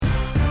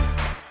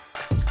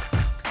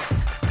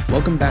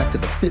Welcome back to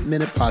the Fit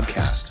Minute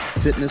Podcast,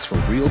 Fitness for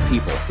Real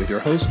People, with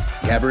your host,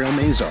 Gabrielle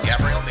Mazar.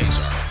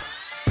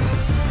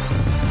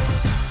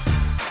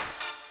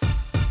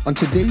 On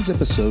today's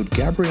episode,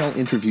 Gabrielle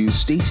interviews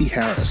Stacey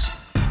Harris.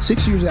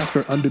 6 years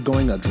after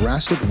undergoing a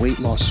drastic weight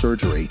loss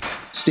surgery,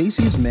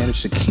 Stacey has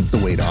managed to keep the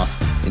weight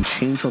off and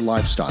change her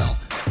lifestyle,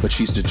 but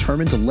she's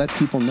determined to let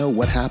people know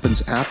what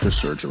happens after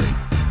surgery.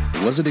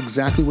 Was it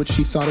exactly what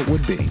she thought it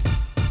would be?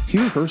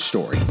 Hear her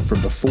story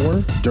from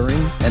before, during,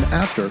 and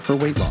after her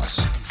weight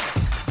loss.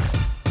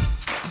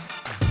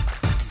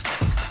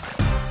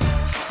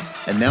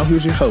 And now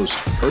here's your host,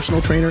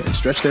 personal trainer and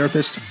stretch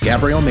therapist,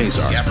 Gabrielle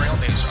Mazar.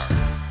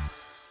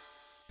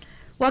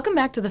 Welcome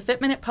back to the Fit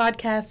Minute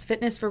Podcast,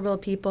 Fitness for Real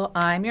People.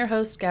 I'm your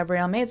host,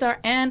 Gabrielle Mazar,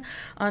 and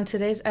on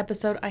today's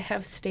episode, I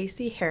have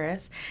Stacey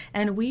Harris,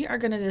 and we are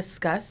going to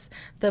discuss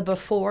the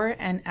before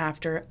and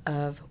after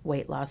of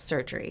weight loss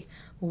surgery.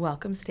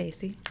 Welcome,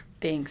 Stacey.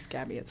 Thanks,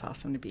 Gabby. It's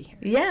awesome to be here.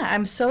 Yeah,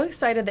 I'm so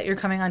excited that you're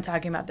coming on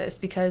talking about this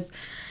because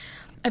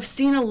I've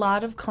seen a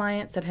lot of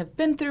clients that have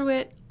been through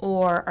it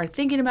or are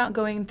thinking about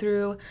going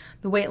through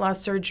the weight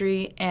loss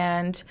surgery,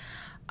 and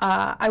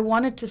I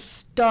wanted to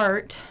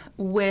start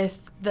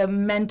with the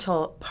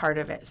mental part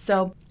of it.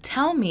 So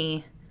tell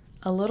me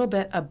a little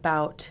bit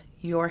about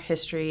your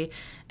history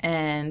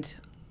and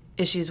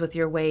issues with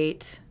your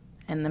weight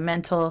and the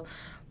mental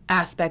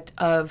aspect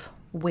of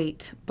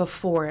weight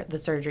before the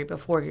surgery,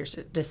 before your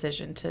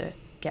decision to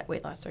get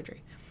weight loss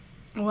surgery.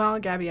 Well,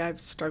 Gabby,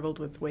 I've struggled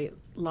with weight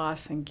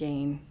loss and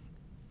gain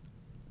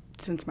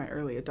since my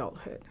early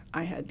adulthood.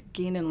 I had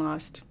gained and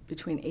lost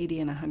between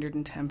 80 and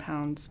 110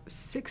 pounds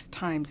 6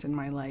 times in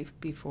my life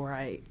before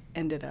I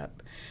ended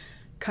up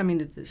coming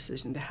to the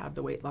decision to have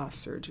the weight loss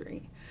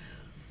surgery.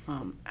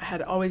 I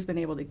had always been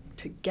able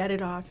to get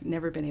it off,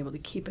 never been able to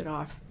keep it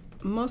off,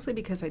 mostly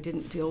because I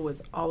didn't deal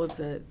with all of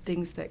the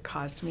things that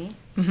caused me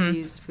to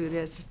use food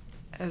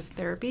as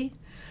therapy.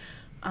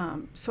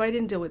 So I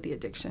didn't deal with the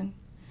addiction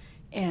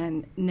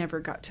and never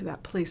got to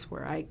that place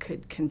where I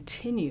could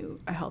continue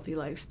a healthy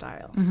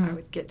lifestyle. I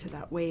would get to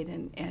that weight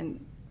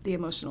and the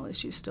emotional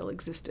issues still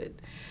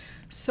existed.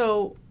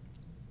 So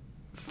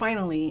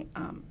finally,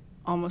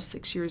 almost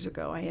 6 years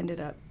ago, I ended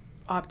up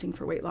opting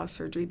for weight loss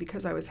surgery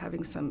because I was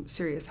having some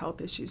serious health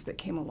issues that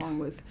came along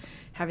with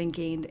having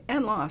gained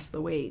and lost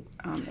the weight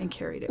and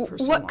carried it for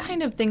so long. What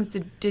kind of things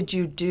did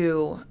you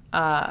do,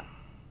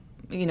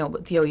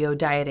 with yo-yo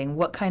dieting?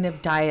 What kind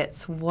of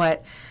diets,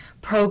 what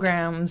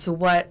programs,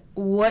 what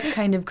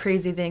kind of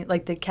crazy thing,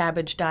 like the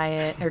cabbage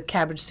diet or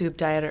cabbage soup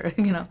diet, or,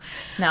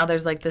 now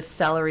there's like the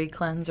celery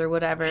cleanse or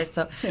whatever.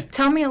 So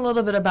tell me a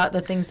little bit about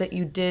the things that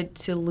you did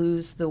to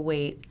lose the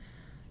weight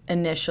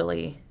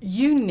initially.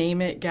 You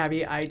name it,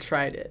 Gabby, I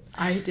tried it.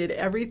 I did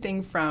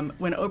everything from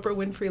when Oprah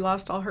Winfrey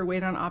lost all her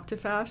weight on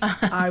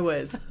OptiFast, I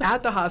was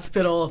at the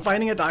hospital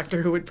finding a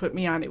doctor who would put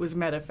me on. It was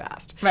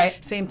MetaFast.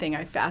 Right. Same thing.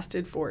 I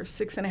fasted for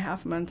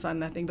 6.5 months on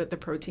nothing but the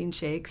protein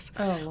shakes.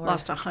 Oh, Lord.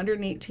 Lost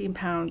 118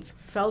 pounds,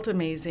 felt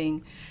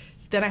amazing.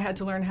 Then I had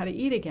to learn how to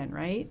eat again,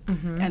 right?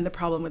 And the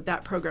problem with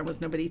that program was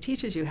nobody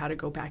teaches you how to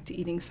go back to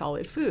eating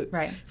solid food.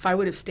 Right. If I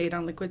would have stayed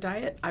on liquid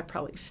diet, I'd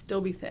probably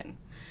still be thin.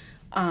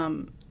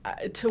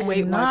 To and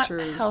Weight not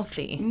Watchers.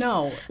 Healthy.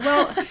 No.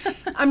 Well,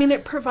 I mean,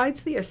 it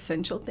provides the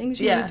essential things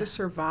you need to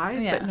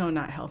survive, but no,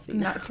 not healthy,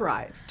 not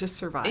thrive, just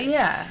survive.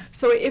 Yeah.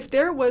 So if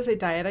there was a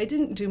diet, I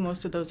didn't do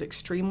most of those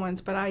extreme ones,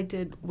 but I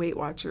did Weight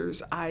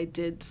Watchers, I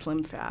did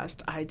Slim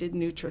Fast, I did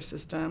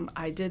Nutrisystem,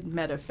 I did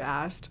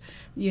MetaFast,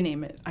 you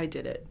name it, I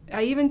did it.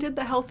 I even did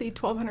the healthy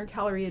 1,200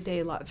 calorie a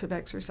day, lots of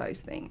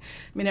exercise thing.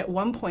 I mean, at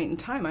one point in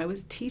time, I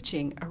was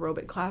teaching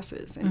aerobic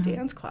classes and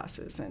dance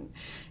classes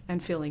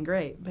and feeling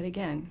great. But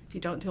again, if you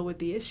don't deal with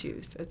the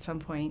issues, at some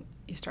point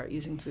you start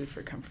using food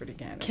for comfort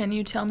again. Can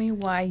you tell me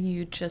why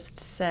you just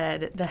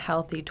said the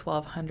healthy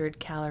 1,200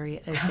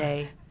 calorie a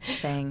day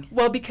thing?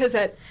 Well, because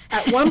at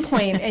one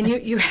point, and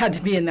you had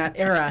to be in that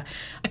era,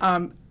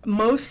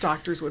 most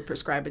doctors would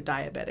prescribe a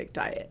diabetic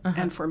diet.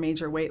 And for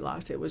major weight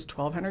loss, it was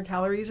 1,200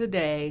 calories a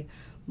day,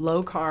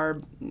 low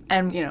carb,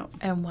 and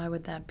And why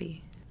would that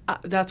be?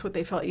 That's what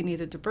they felt you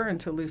needed to burn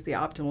to lose the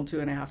optimal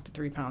 2.5 to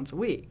 3 pounds a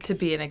week. To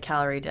be in a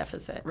calorie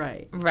deficit.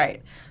 Right.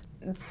 Right.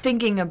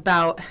 Thinking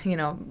about,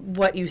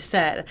 what you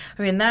said,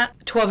 I mean, that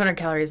 1,200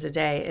 calories a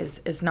day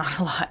is not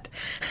a lot.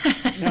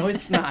 No,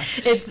 it's not.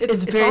 It's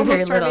very,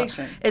 almost very little.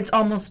 Starvation. It's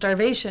almost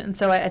starvation.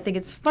 So I think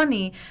it's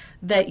funny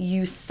that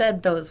you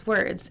said those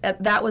words.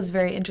 That was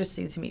very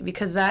interesting to me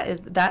because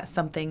that's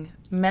something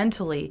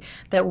mentally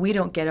that we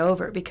don't get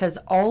over, because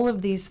all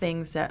of these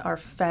things that are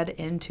fed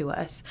into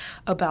us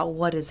about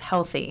what is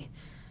healthy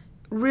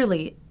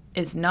really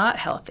is not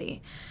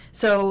healthy.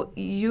 So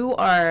you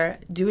are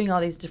doing all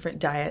these different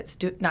diets,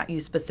 not you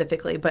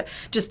specifically, but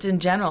just in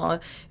general,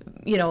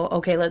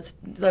 okay,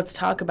 let's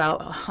talk about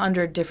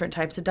 100 different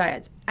types of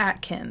diets.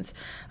 Atkins,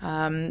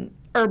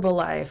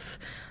 Herbalife,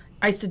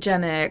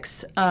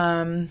 Isagenix,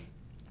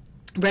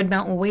 Red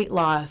Mountain Weight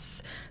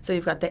Loss. So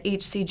you've got the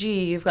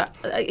HCG, you've got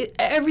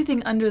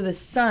everything under the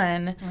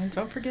sun. And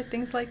don't forget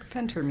things like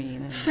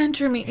phentermine.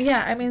 Phentermine,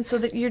 yeah. I mean, so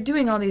that you're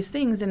doing all these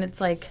things, and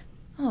it's like,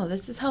 oh,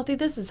 this is healthy,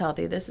 this is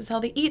healthy, this is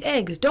healthy. Eat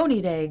eggs, don't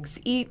eat eggs.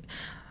 Eat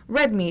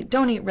red meat,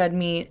 don't eat red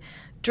meat.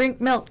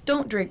 Drink milk,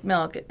 don't drink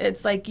milk.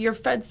 It's like you're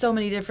fed so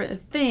many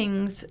different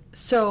things.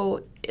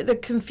 So the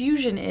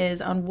confusion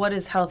is on what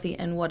is healthy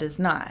and what is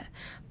not.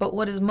 But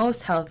what is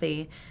most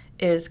healthy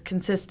is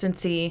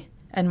consistency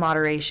and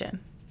moderation.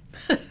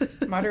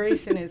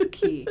 Moderation is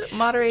key.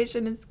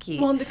 Moderation is key.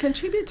 Well, and to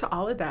contribute to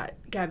all of that,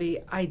 Gabby,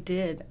 I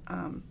did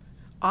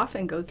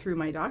often go through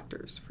my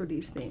doctors for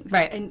these things.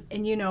 Right.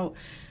 And you know,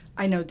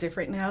 I know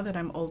different now that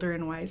I'm older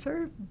and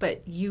wiser,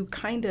 but you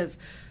kind of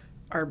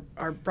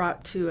are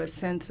brought to a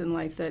sense in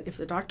life that if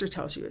the doctor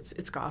tells you,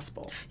 it's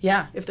gospel.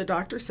 Yeah. If the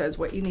doctor says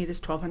what you need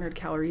is 1,200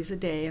 calories a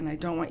day, and I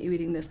don't want you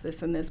eating this,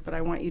 this, and this, but I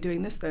want you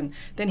doing this, then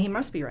he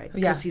must be right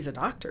because he's a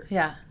doctor.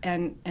 Yeah.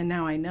 And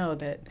now I know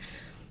that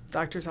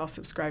doctors all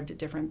subscribe to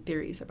different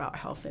theories about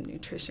health and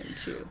nutrition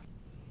too.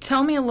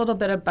 Tell me a little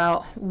bit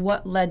about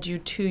what led you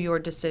to your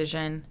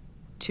decision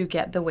to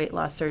get the weight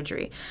loss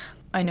surgery.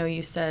 I know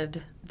you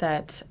said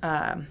that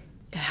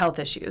health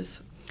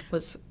issues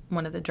was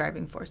one of the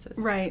driving forces.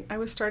 Right. I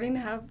was starting to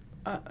have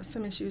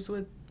some issues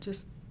with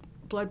just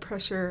blood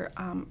pressure.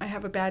 I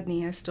have a bad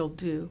knee. I still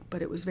do,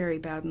 but it was very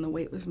bad, and the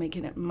weight was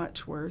making it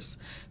much worse.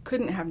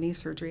 Couldn't have knee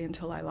surgery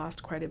until I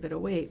lost quite a bit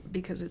of weight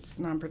because it's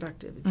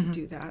non-productive if you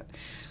do that.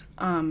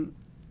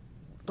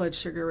 Blood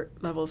sugar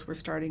levels were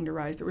starting to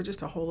rise. There were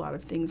just a whole lot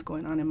of things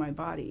going on in my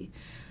body.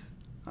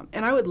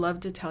 And I would love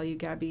to tell you,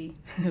 Gabby,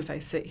 as I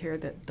sit here,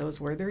 that those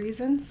were the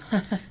reasons.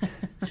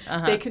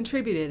 They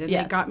contributed, and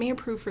they got me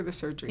approved for the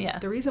surgery. Yeah.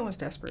 The reason was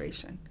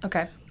desperation.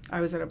 Okay. I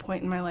was at a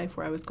point in my life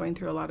where I was going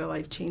through a lot of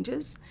life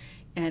changes,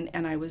 and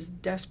I was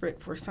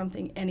desperate for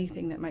something,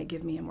 anything that might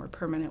give me a more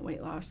permanent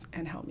weight loss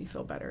and help me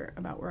feel better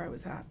about where I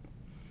was at.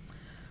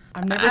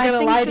 I'm never going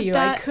to lie to you.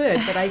 I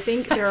could, but I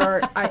think there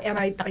are,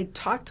 I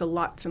talk to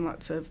lots and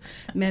lots of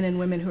men and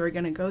women who are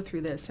going to go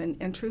through this,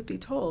 and truth be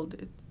told,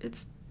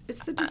 it's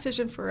the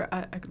decision for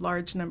a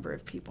large number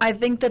of people. I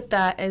think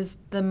that is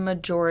the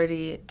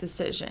majority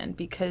decision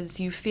because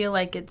you feel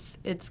like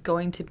it's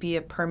going to be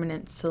a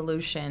permanent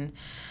solution.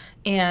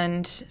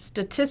 And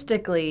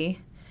statistically,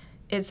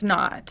 it's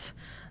not.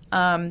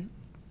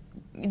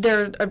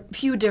 There are a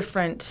few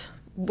different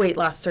weight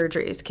loss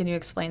surgeries. Can you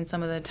explain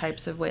some of the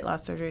types of weight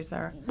loss surgeries there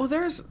are? Well,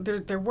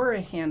 there were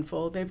a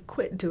handful. They've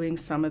quit doing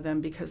some of them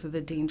because of the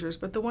dangers,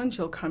 but the ones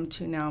you'll come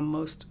to now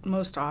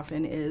most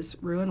often is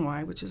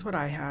Roux-en-Y, which is what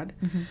I had,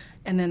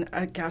 and then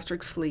a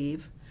gastric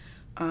sleeve.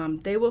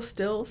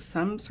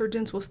 Some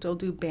surgeons will still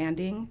do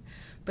banding,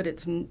 but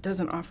it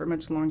doesn't offer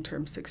much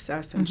long-term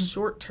success, and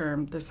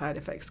short-term, the side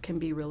effects can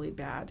be really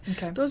bad.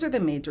 Okay. Those are the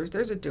majors.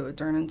 There's a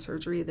duodenum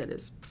surgery that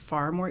is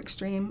far more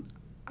extreme.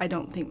 I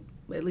don't think,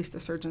 at least the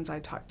surgeons I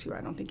talk to,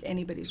 I don't think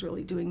anybody's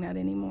really doing that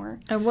anymore.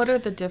 And what are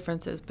the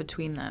differences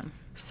between them?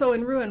 So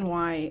in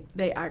Roux-en-Y,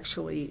 they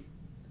actually,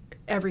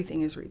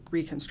 everything is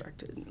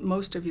reconstructed.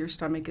 Most of your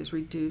stomach is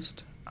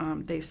reduced.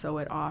 They sew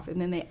it off.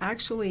 And then they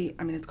actually,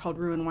 it's called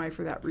Roux-en-Y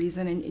for that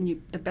reason.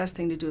 And the best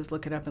thing to do is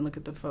look it up and look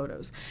at the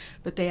photos.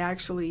 But they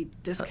actually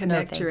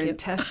disconnect your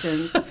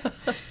intestines.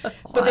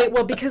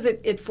 But because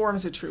it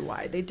forms a true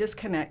Y. They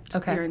disconnect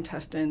your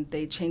intestine.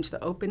 They change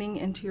the opening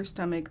into your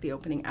stomach, the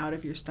opening out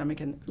of your stomach,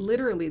 and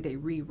literally they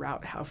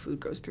reroute how food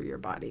goes through your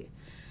body.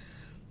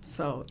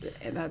 So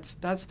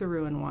that's the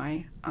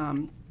Roux-en-Y.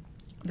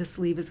 The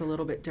sleeve is a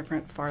little bit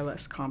different, far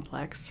less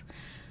complex,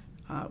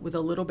 with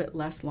a little bit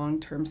less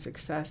long-term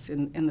success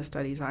in the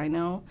studies I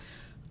know.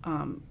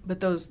 But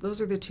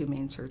those are the two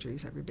main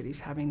surgeries everybody's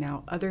having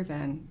now, other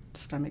than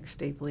stomach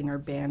stapling or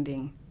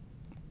banding.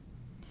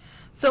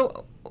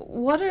 So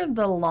what are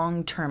the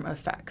long-term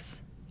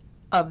effects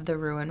of the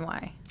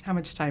Roux-en-Y? How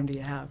much time do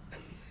you have?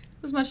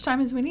 As much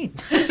time as we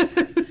need.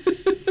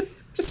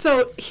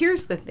 So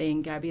here's the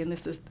thing, Gabby, and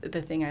this is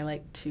the thing I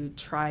like to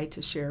try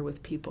to share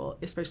with people,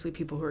 especially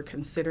people who are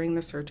considering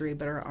the surgery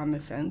but are on the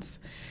fence,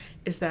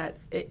 is that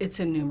it's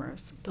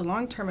innumerous. The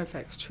long-term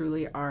effects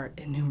truly are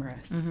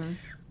innumerous.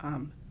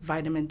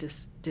 Vitamin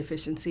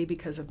deficiency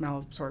because of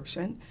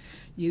malabsorption.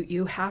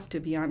 You have to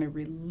be on a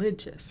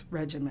religious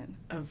regimen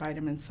of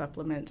vitamin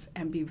supplements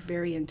and be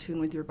very in tune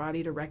with your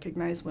body to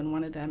recognize when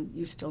one of them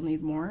you still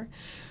need more,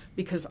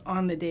 because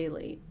on the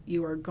daily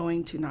you are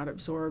going to not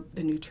absorb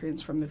the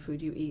nutrients from the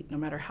food you eat, no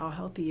matter how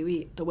healthy you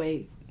eat, the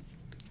way,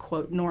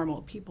 quote,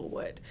 normal people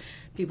would,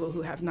 people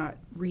who have not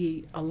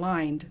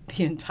realigned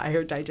the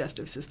entire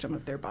digestive system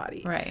of their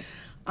body. Right.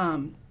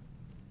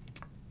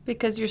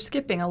 Because you're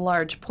skipping a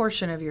large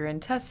portion of your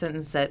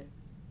intestines that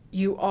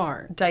you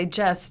are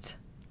digest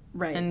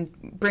right and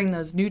bring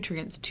those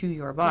nutrients to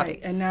your body.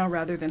 Right. And now,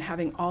 rather than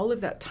having all of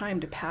that time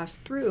to pass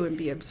through and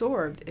be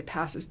absorbed, it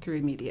passes through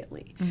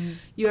immediately.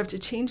 You have to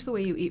change the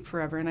way you eat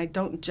forever, and I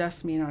don't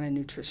just mean on a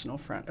nutritional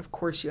front. Of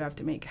course, you have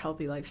to make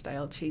healthy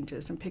lifestyle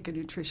changes and pick a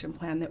nutrition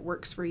plan that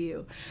works for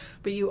you,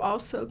 but you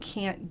also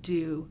can't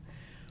do.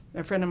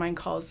 A friend of mine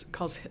calls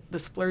the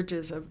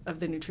splurges of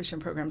the nutrition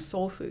program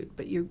soul food,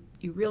 but you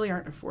really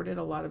aren't afforded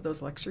a lot of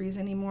those luxuries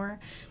anymore.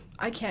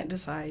 I can't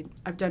decide.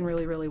 I've done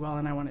really, really well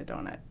and I want a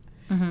donut.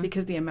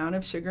 because the amount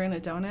of sugar in a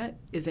donut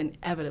is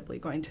inevitably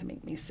going to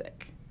make me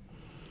sick.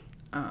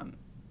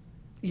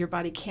 Your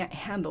body can't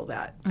handle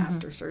that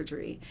after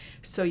surgery,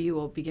 so you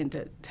will begin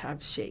to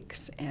have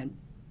shakes and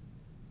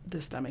the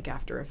stomach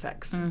after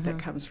effects that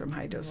comes from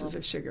high doses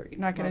of sugar. You're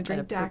not going to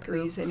drink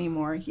daiquiris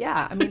anymore.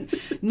 Yeah, I mean,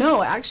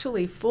 no,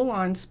 actually,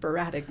 full-on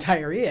sporadic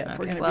diarrhea. If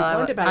we're going to be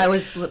blunt about it. I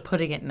was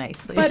putting it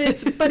nicely. But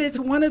it's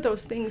one of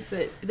those things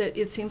that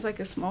it seems like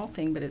a small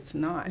thing, but it's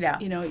not. Yeah.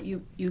 You know,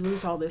 you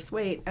lose all this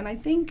weight, and I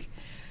think,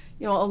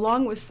 you know,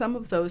 along with some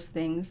of those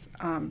things,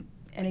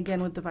 and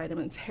again with the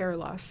vitamins, hair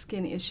loss,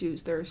 skin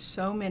issues, there are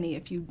so many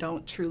if you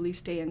don't truly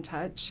stay in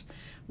touch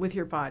with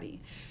your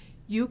body.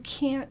 You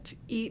can't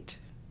eat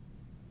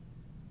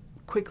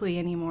quickly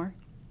anymore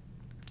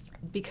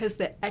because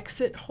the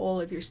exit hole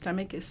of your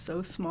stomach is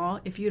so small.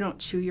 If you don't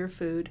chew your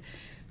food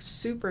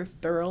super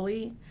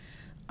thoroughly,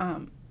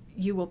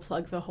 you will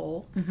plug the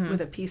hole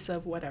with a piece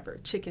of whatever,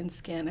 chicken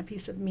skin, a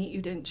piece of meat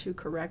you didn't chew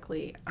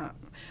correctly.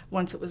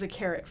 Once it was a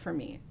carrot for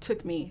me. It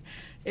took me,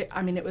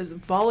 it was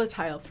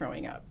volatile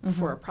throwing up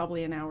for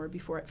probably an hour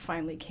before it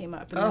finally came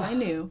up. And then I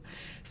knew.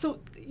 So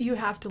you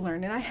have to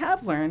learn, and I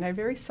have learned. I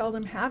very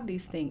seldom have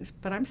these things,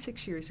 but I'm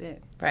 6 years in.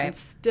 Right. And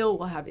still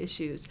will have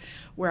issues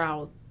where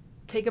I'll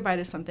take a bite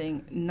of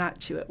something, not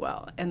chew it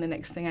well, and the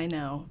next thing I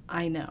know,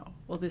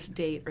 well, this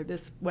date or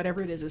this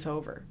whatever it is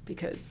over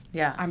because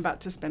I'm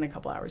about to spend a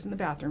couple hours in the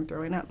bathroom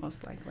throwing up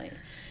most likely.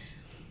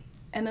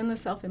 And then the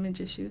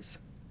self-image issues.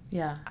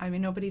 Yeah. I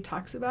mean, nobody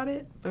talks about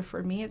it, but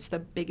for me, it's the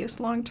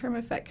biggest long-term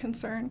effect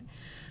concern.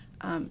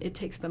 It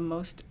takes the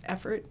most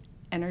effort,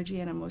 energy,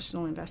 and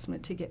emotional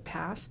investment to get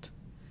past.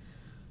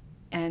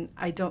 And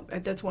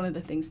that's one of the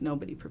things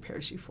nobody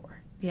prepares you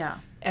for. Yeah.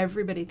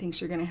 Everybody thinks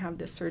you're going to have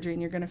this surgery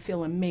and you're going to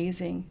feel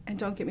amazing. And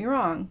don't get me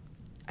wrong,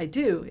 I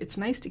do. It's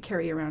nice to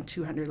carry around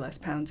 200 less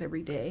pounds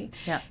every day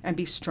and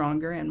be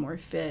stronger and more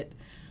fit.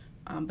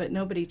 But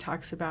nobody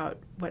talks about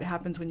what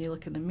happens when you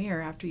look in the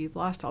mirror after you've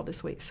lost all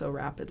this weight so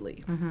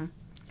rapidly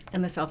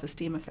and the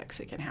self-esteem effects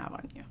it can have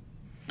on you.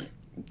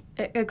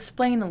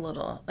 Explain a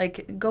little,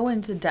 like go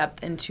into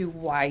depth into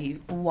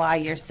why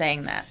you're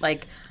saying that.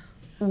 Like,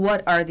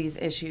 what are these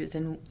issues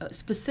and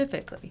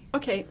specifically?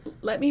 Okay,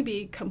 let me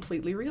be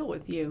completely real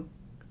with you,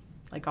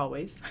 like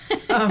always.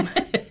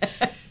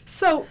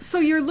 So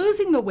you're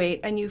losing the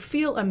weight and you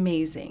feel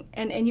amazing,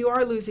 and you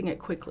are losing it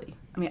quickly.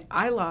 I mean,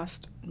 I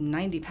lost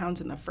 90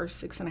 pounds in the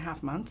first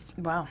 6.5 months.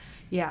 Wow.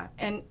 Yeah,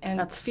 and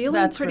that's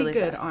feeling pretty really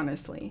good, fast.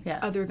 Honestly, yeah.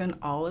 Other than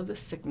all of the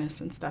sickness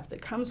and stuff that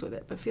comes with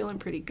it, but feeling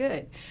pretty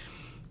good.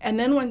 And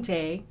then one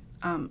day,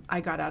 I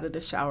got out of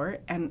the shower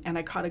and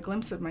I caught a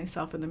glimpse of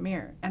myself in the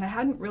mirror. And I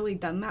hadn't really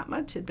done that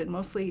much. It'd been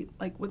mostly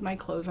like with my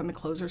clothes on. The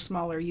clothes are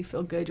smaller. You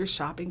feel good. You're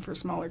shopping for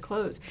smaller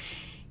clothes.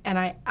 And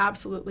I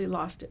absolutely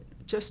lost it.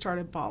 Just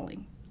started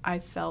bawling. I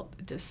felt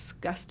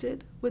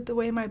disgusted with the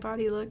way my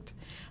body looked.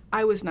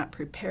 I was not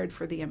prepared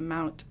for the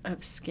amount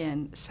of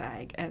skin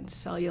sag and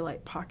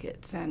cellulite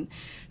pockets and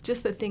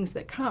just the things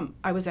that come.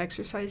 I was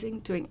exercising,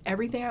 doing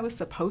everything I was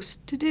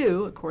supposed to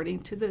do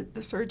according to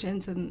the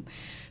surgeons and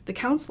the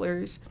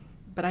counselors,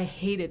 but I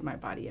hated my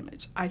body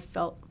image. I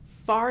felt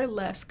far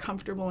less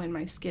comfortable in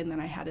my skin than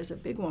I had as a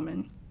big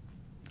woman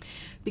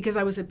because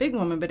I was a big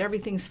woman, but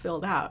everything's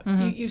filled out.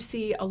 You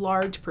see a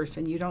large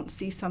person. You don't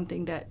see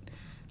something that,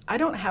 I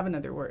don't have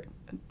another word.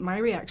 My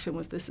reaction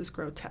was, this is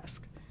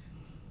grotesque.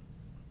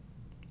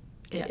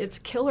 It's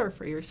a killer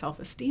for your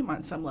self-esteem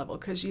on some level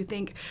because you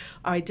think,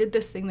 oh, I did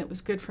this thing that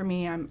was good for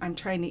me. I'm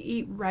trying to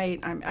eat right.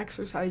 I'm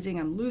exercising.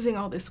 I'm losing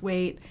all this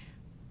weight.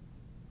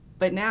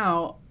 But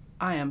now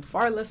I am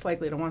far less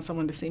likely to want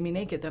someone to see me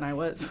naked than I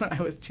was when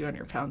I was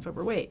 200 pounds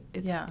overweight.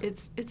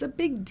 It's a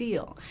big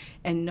deal,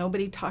 and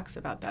nobody talks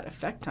about that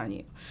effect on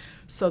you.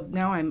 So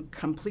now I'm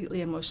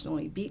completely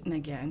emotionally beaten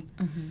again,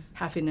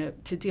 having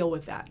to deal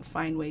with that,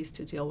 find ways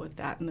to deal with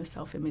that and the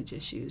self-image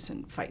issues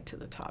and fight to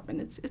the top.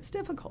 And it's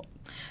difficult.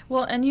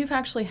 Well, and you've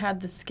actually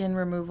had the skin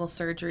removal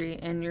surgery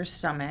in your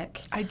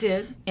stomach. I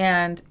did.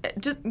 And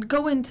just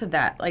go into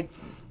that. Like,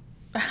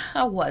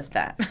 how was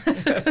that?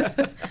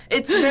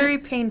 It's very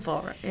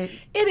painful. It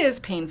is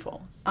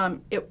painful.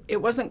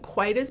 It wasn't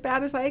quite as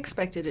bad as I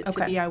expected it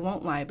to be, I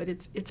won't lie, but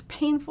it's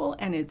painful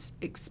and it's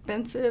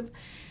expensive.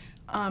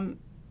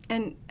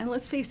 And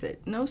let's face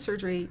it, no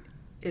surgery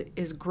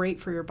is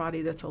great for your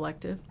body that's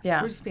elective.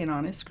 Yeah. We're just being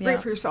honest.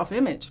 Great for your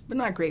self-image, but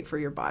not great for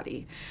your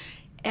body.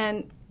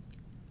 And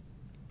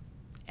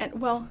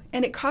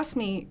it cost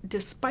me,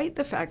 despite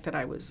the fact that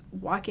I was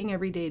walking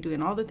every day,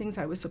 doing all the things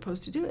I was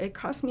supposed to do, it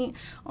cost me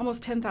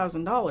almost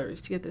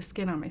 $10,000 to get the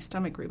skin on my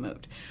stomach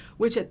removed,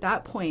 which at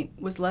that point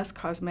was less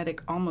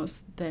cosmetic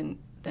almost than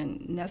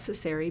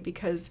necessary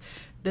because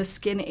the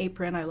skin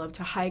apron, I love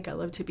to hike, I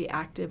love to be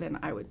active, and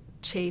I would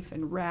chafe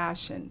and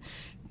rash and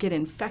get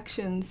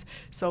infections.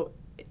 So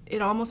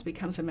it almost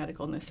becomes a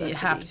medical necessity.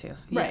 You have to.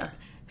 Right. Yeah.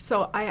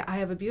 So I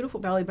have a beautiful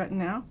belly button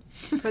now,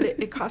 but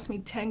it cost me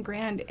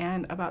 $10,000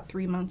 and about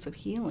 3 months of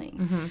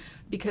healing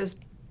because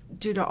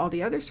due to all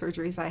the other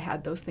surgeries I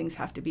had, those things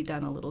have to be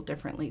done a little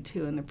differently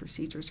too, and the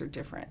procedures are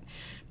different.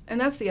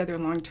 And that's the other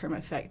long-term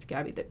effect,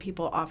 Gabby, that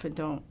people often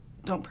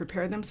don't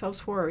prepare themselves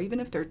for, or even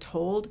if they're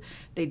told,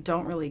 they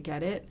don't really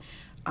get it.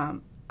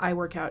 I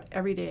work out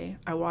every day.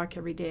 I walk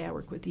every day. I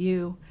work with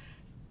you.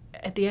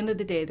 At the end of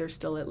the day, there's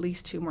still at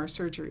least 2 more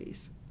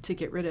surgeries to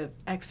get rid of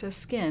excess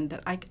skin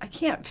that I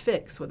can't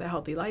fix with a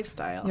healthy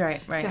lifestyle.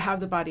 Right. To have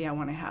the body I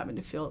want to have and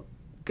to feel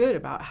good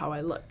about how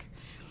I look.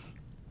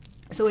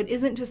 So it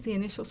isn't just the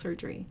initial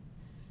surgery.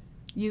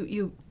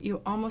 You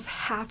almost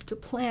have to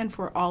plan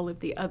for all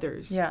of the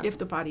others if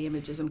the body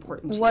image is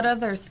important to you. What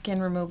other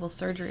skin removal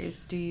surgeries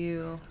do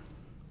you...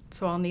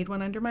 So I'll need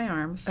one under my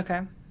arms.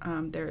 Okay.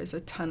 There is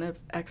a ton of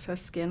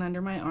excess skin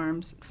under my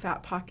arms,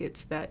 fat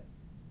pockets that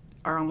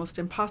are almost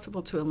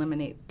impossible to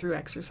eliminate through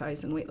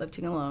exercise and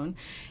weightlifting alone,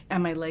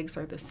 and my legs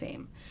are the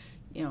same.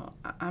 You know,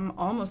 I'm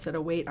almost at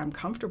a weight I'm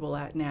comfortable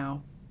at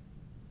now,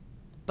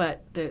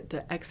 but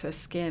the excess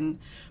skin,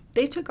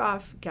 they took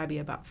off, Gabby,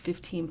 about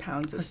 15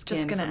 pounds of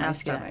skin from my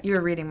stomach. You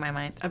were reading my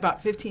mind.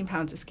 About 15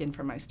 pounds of skin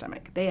from my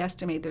stomach. They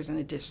estimate there's an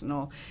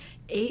additional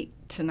 8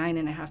 to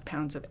 9.5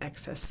 pounds of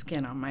excess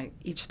skin on my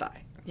each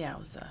thigh. Yeah, it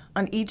was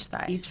on each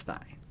thigh. Each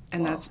thigh.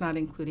 And that's not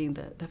including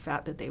the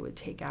fat that they would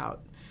take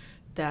out.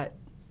 That,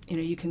 you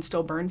know, you can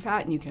still burn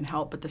fat and you can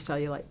help, but the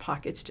cellulite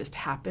pockets just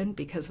happen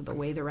because of the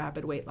way the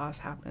rapid weight loss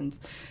happens.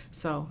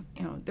 So,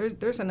 you know,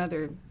 there's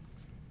another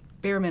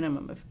bare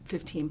minimum of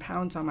 15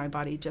 pounds on my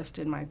body just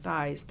in my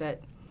thighs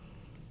that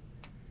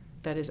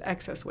is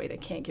excess weight I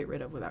can't get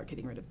rid of without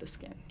getting rid of the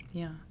skin.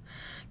 Yeah.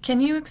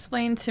 Can you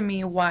explain to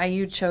me why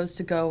you chose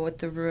to go with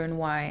the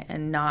Roux-en-Y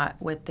and not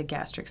with the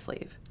gastric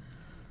sleeve?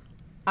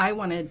 I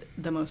wanted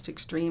the most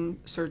extreme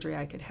surgery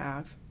I could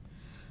have.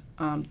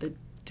 The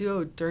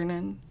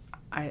duodenum,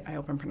 I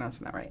hope I'm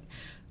pronouncing that right,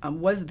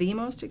 was the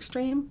most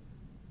extreme,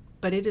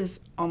 but it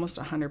is almost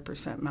 100%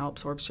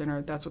 malabsorption,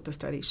 or that's what the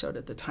study showed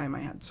at the time I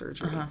had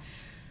surgery. Uh-huh.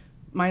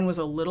 Mine was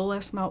a little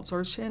less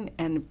malabsorption,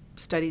 and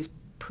studies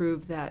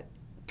prove that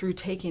through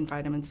taking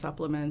vitamin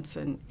supplements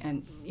and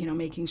you know,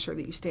 making sure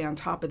that you stay on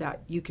top of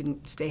that, you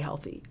can stay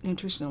healthy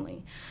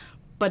nutritionally.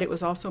 But it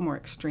was also more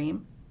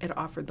extreme. It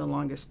offered the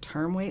longest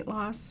term weight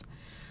loss.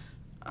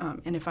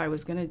 And if I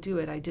was going to do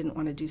it, I didn't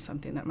want to do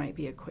something that might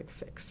be a quick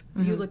fix.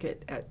 Mm-hmm. You look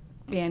at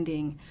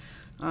banding,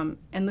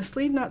 and the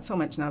sleeve, not so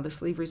much now. The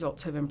sleeve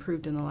results have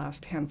improved in the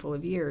last handful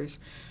of years,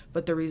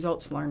 but the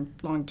results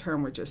long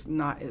term were just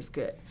not as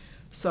good.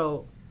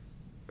 So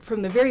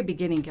from the very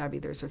beginning, Gabby,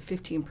 there's a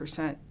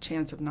 15%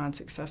 chance of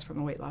non-success from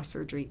a weight loss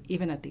surgery,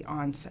 even at the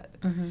onset.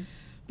 Mm-hmm.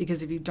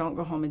 Because if you don't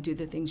go home and do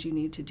the things you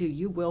need to do,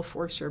 you will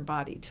force your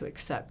body to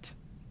accept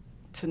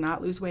to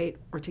not lose weight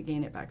or to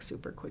gain it back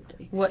super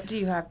quickly. What do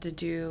you have to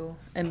do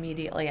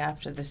immediately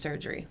after the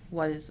surgery?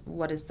 What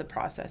is the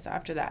process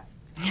after that?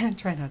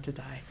 Try not to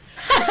die.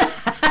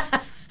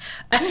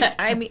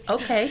 I mean,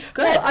 okay,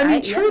 good. Well, I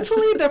mean,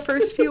 truthfully, the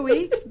first few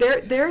weeks,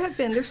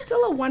 there's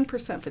still a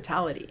 1%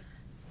 fatality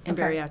in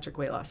bariatric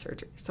weight loss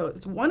surgery. So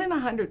it's 1 in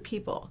 100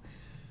 people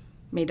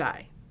may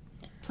die,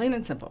 plain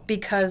and simple.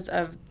 Because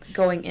of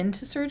going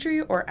into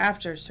surgery or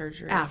after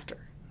surgery? After.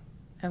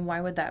 And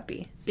why would that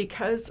be?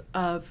 Because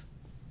of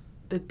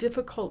the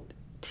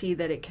difficulty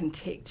that it can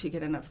take to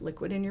get enough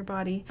liquid in your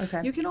body.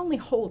 Okay. You can only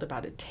hold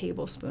about a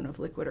tablespoon of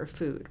liquid or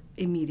food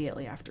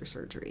immediately after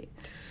surgery.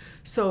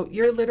 So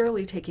you're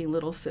literally taking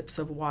little sips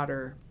of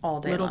water,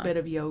 all day little long. Bit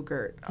of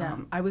yogurt. Yeah.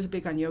 I was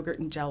big on yogurt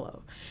and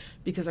Jell-O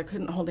because I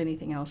couldn't hold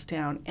anything else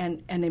down.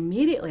 And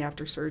immediately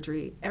after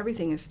surgery,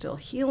 everything is still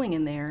healing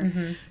in there.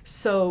 Mm-hmm.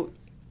 So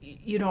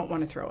you don't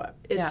want to throw up.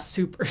 It's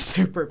super,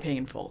 super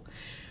painful.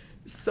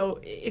 So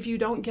if you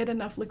don't get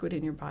enough liquid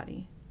in your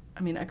body,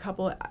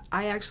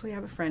 I actually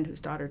have a friend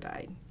whose daughter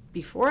died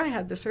before I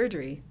had the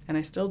surgery, and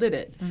I still did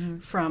it,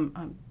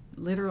 from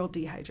literal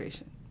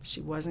dehydration.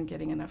 She wasn't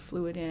getting enough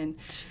fluid in.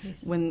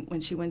 Jeez. When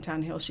she went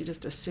downhill, she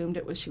just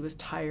assumed she was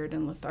tired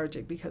and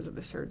lethargic because of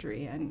the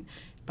surgery, and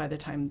by the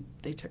time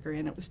they took her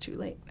in, it was too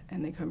late,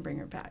 and they couldn't bring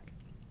her back.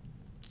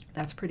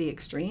 That's pretty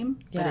extreme,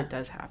 but it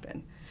does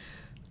happen.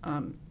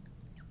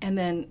 And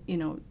then,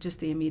 just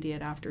the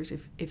immediate afters,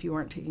 if you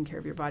aren't taking care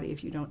of your body,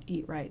 if you don't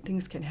eat right,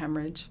 things can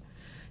hemorrhage.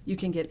 You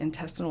can get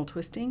intestinal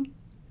twisting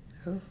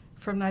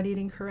from not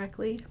eating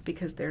correctly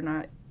because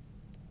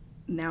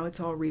now it's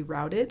all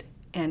rerouted.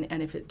 And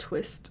if it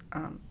twists,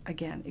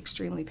 again,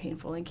 extremely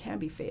painful and can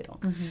be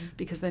fatal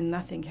because then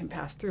nothing can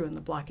pass through and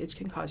the blockage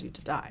can cause you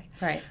to die.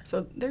 Right.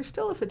 So there's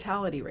still a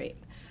fatality rate.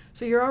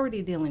 So you're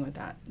already dealing with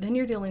that. Then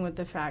you're dealing with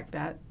the fact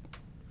that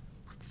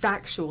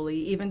factually,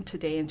 even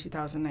today in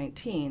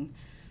 2019,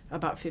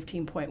 about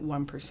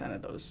 15.1%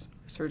 of those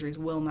surgeries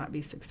will not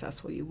be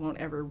successful. You won't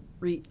ever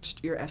reach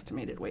your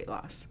estimated weight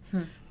loss.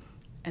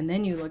 And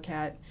then you look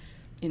at,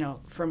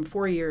 from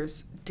 4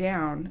 years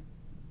down,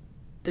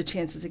 the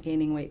chances of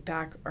gaining weight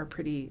back are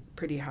pretty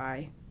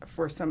high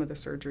for some of the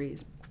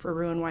surgeries. For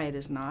Roux-en-Y, it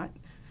is not.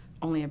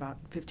 Only about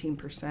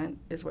 15%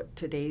 is what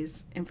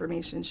today's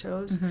information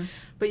shows.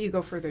 But you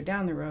go further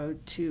down the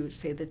road to,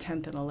 say, the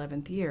 10th and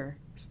 11th year,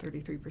 it's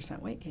 33%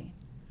 weight gain.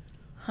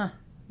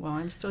 Well,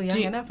 I'm still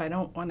young enough. I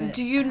don't want to.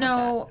 Do you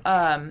know,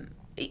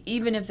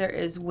 even if there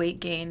is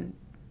weight gain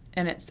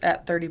and it's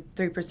at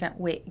 33%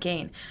 weight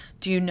gain,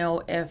 do you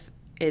know if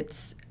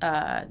it's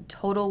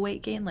total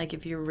weight gain, like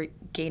if you're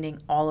gaining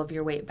all of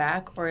your weight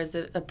back, or is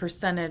it a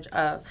percentage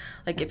of,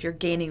 like if you're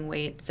gaining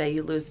weight, say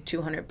you lose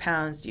 200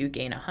 pounds, do you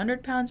gain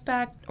 100 pounds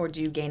back, or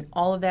do you gain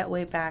all of that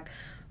weight back,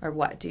 or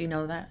what? Do you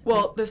know that?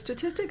 Well, the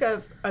statistic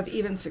of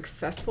even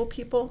successful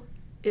people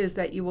is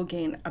that you will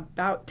gain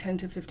about 10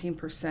 to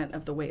 15%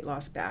 of the weight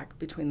loss back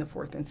between the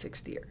 4th and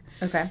 6th year.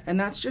 Okay. And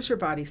that's just your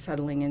body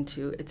settling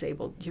into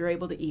you're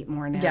able to eat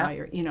more now,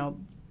 Yeah.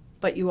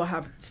 But you will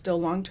have still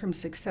long-term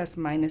success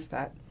minus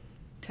that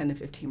 10 to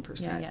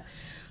 15%.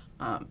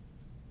 Yeah.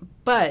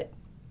 But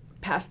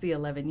past the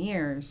 11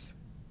 years,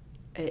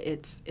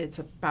 it's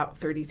about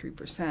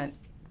 33%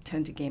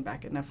 tend to gain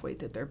back enough weight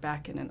that they're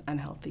back in an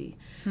unhealthy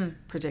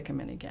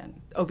predicament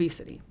again.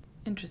 Obesity.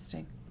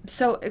 Interesting.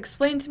 So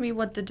explain to me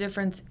what the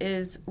difference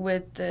is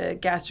with the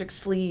gastric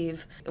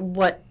sleeve,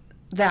 what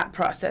that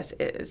process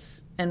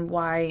is, and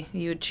why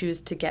you would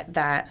choose to get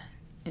that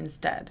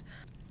instead.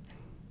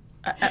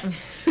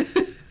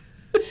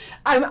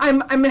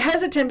 I'm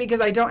hesitant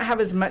because I don't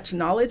have as much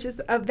knowledge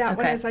of that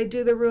one Okay. as I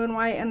do the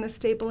Roux-en-Y and the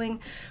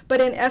stapling.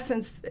 But in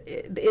essence,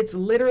 it's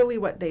literally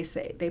what they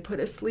say. They put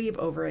a sleeve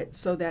over it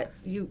so that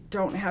you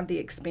don't have the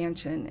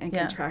expansion and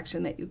Yeah.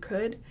 contraction that you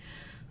could.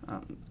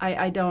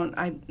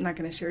 I'm not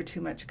going to share too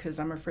much because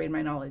I'm afraid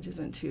my knowledge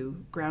isn't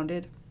too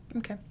grounded.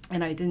 Okay.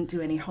 And I didn't do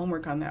any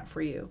homework on that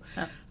for you.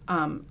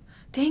 Oh.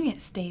 Dang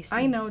it, Stacy.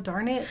 I know,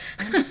 darn it.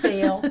 I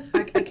fail.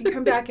 I can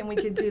come back and we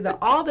can do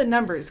all the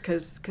numbers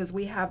because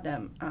we have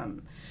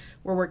them.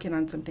 We're working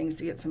on some things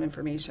to get some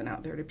information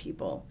out there to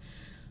people.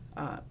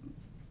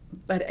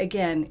 But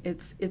again,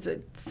 it's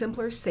a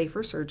simpler,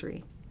 safer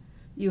surgery.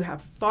 You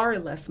have far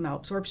less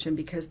malabsorption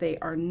because they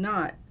are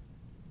not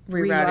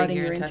rerouting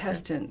your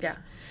intestines. Yeah.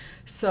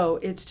 So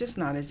it's just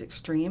not as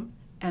extreme.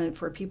 And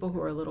for people who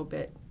are a little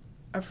bit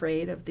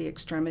afraid of the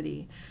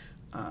extremity,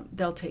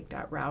 they'll take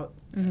that route.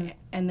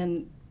 And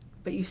then,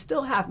 but you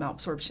still have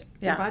malabsorption.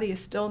 Yeah. Your body is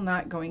still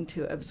not going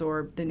to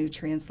absorb the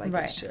nutrients like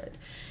Right. it should.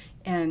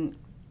 And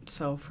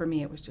so for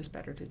me, it was just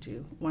better to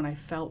do one I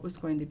felt was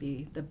going to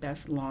be the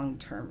best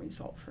long-term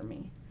result for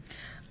me.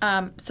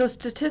 So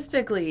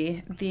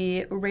statistically,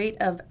 the rate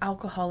of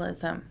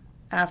alcoholism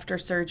after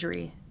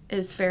surgery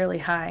is fairly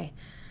high.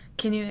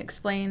 Can you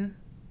explain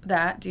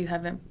that? Do you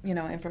have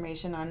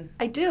information on?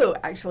 I do,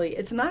 actually.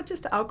 It's not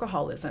just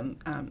alcoholism,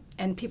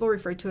 and people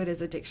refer to it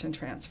as addiction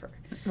transfer.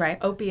 Right.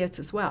 Opiates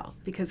as well,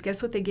 because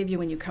guess what they give you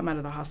when you come out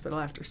of the hospital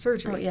after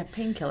surgery? Oh, yeah,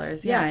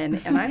 painkillers. Yeah,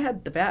 and I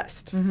had the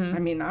best. I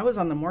mean, I was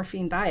on the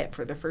morphine diet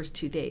for the first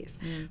 2 days.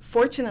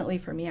 Fortunately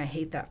for me, I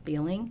hate that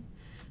feeling.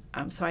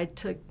 So I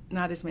took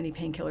not as many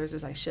painkillers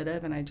as I should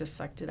have, and I just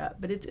sucked it up.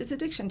 But it's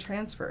addiction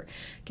transfer,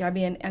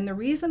 Gabby. And the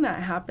reason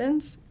that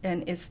happens,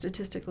 and it's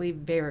statistically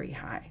very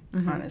high,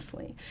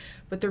 honestly,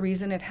 but the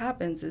reason it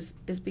happens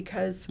is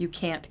because You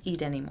can't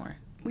eat anymore.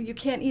 you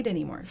can't eat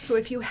anymore. So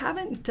if you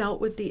haven't dealt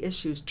with the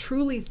issues,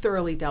 truly,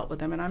 thoroughly dealt with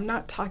them, and I'm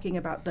not talking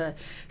about the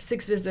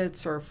 6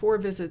 visits or 4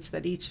 visits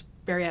that each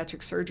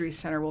bariatric surgery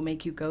center will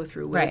make you go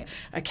through with Right.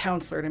 a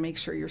counselor to make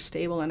sure you're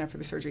stable enough for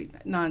the surgery.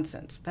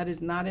 Nonsense. That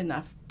is not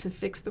enough to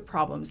fix the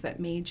problems that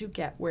made you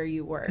get where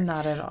you were.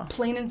 Not at all.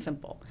 Plain and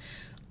simple.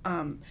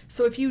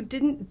 So if you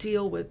didn't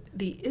deal with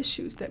the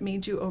issues that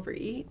made you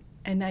overeat,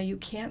 and now you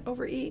can't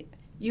overeat,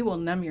 you will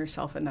numb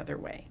yourself another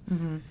way.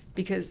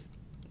 Because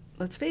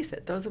let's face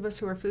it, those of us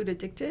who are food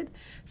addicted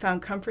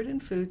found comfort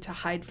in food to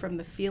hide from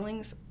the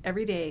feelings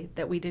every day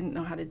that we didn't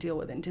know how to deal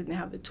with and didn't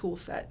have the tool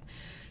set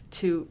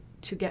to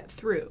get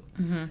through.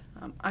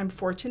 I'm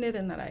fortunate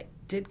in that I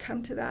did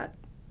come to that,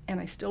 and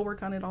I still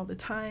work on it all the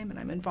time, and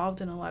I'm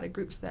involved in a lot of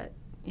groups that,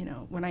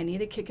 when I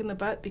need a kick in the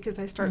butt because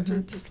I start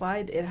to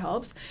slide, it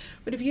helps.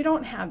 But if you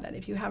don't have that,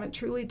 if you haven't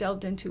truly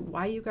delved into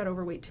why you got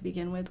overweight to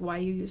begin with, why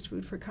you used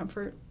food for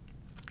comfort,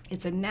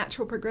 it's a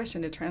natural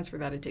progression to transfer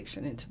that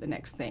addiction into the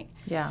next thing.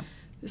 Yeah.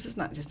 This is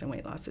not just in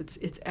weight loss,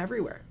 it's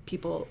everywhere.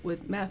 People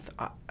with meth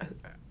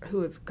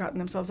who have gotten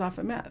themselves off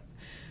of meth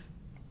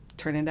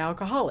turn into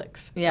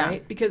alcoholics, Yeah.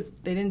 right? Because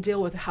they didn't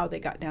deal with how they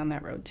got down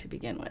that road to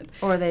begin with.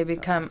 Or they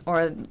become,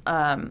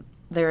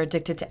 they're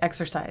addicted to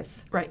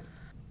exercise. Right.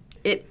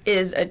 It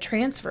is a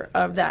transfer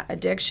of that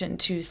addiction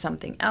to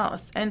something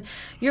else. And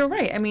you're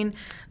right. I mean,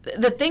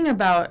 the thing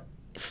about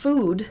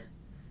food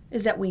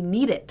is that we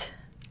need it.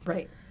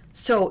 Right.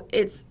 So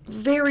it's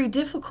very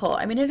difficult.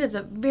 I mean, it is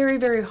a very,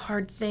 very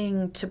hard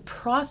thing to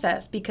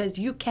process because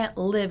you can't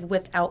live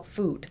without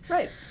food.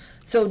 Right.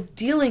 So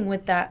dealing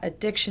with that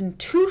addiction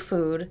to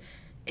food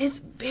is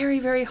very,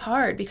 very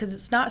hard because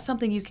it's not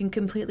something you can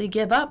completely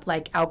give up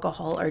like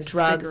alcohol or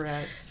drugs.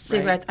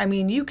 Cigarettes. I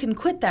mean, you can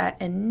quit that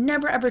and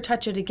never ever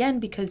touch it again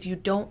because you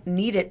don't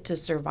need it to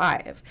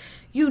survive.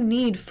 You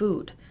need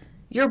food.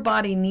 Your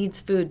body needs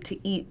food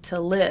to eat, to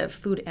live,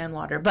 food and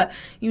water, but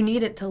you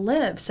need it to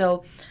live.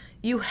 So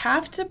you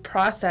have to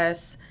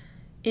process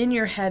in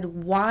your head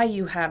why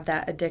you have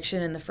that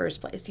addiction in the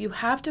first place. You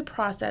have to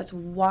process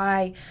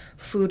why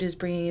food is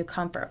bringing you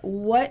comfort.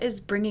 What is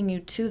bringing you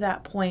to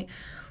that point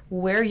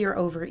where you're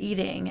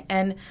overeating?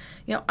 And,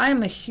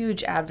 I'm a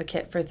huge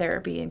advocate for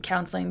therapy and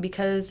counseling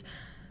because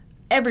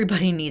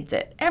everybody needs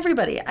it.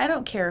 Everybody. I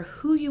don't care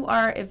who you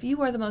are. If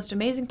you are the most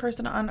amazing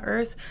person on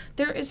earth,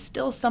 there is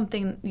still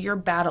something you're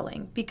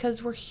battling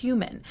because we're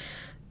human.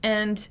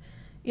 And,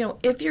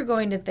 if you're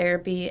going to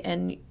therapy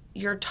and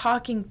you're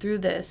talking through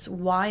this,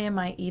 why am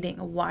I eating?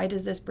 Why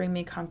does this bring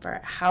me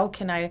comfort? How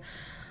can I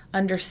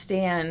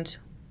understand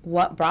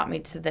what brought me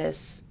to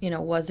this?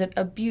 Was it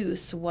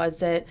abuse?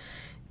 Was it,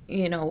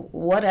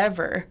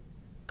 whatever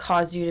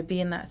caused you to be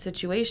in that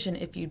situation?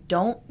 If you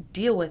don't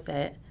deal with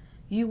it,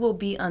 you will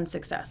be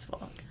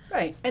unsuccessful.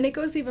 Right. And it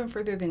goes even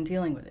further than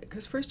dealing with it,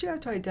 because first you have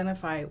to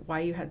identify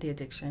why you had the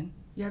addiction.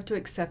 You have to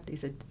accept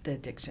the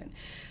addiction.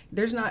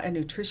 There's not a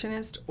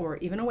nutritionist or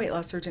even a weight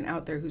loss surgeon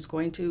out there who's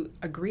going to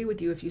agree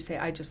with you if you say,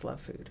 I just love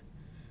food.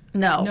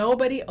 No.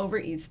 Nobody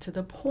overeats to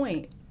the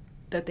point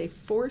that they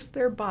force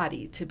their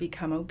body to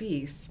become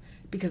obese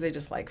because they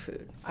just like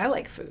food. I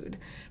like food,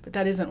 but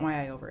that isn't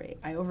why I overate.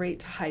 I overate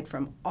to hide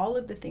from all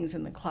of the things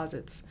in the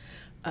closets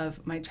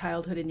of my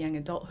childhood and young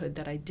adulthood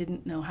that I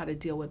didn't know how to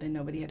deal with, and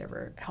nobody had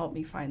ever helped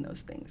me find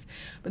those things.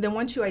 But then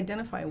once you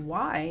identify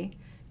why,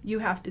 you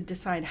have to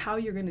decide how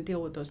you're going to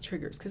deal with those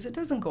triggers, because it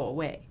doesn't go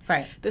away.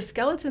 Right. The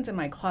skeletons in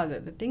my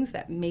closet, the things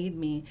that made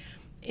me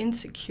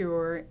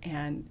insecure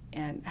and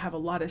have a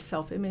lot of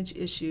self-image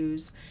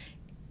issues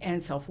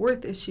and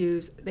self-worth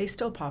issues, they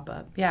still pop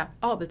up. Yeah.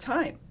 All the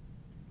time.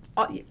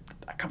 A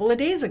couple of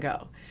days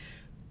ago.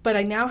 But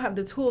I now have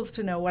the tools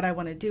to know what I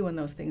want to do when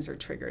those things are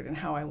triggered and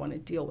how I want to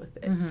deal with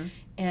it. Mm-hmm.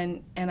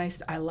 And I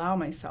allow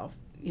myself,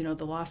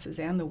 the losses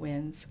and the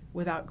wins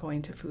without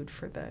going to food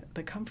for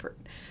the comfort.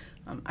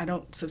 I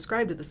don't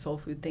subscribe to the soul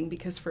food thing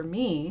because for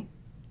me,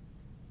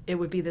 it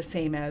would be the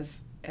same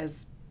as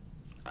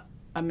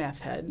a meth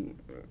head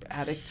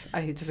addict.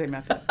 I hate to say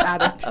meth head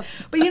addict,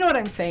 but you know what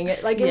I'm saying.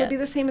 It would be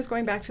the same as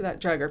going back to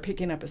that drug or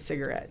picking up a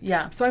cigarette.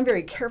 Yeah. So I'm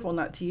very careful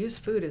not to use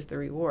food as the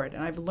reward,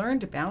 and I've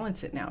learned to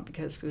balance it now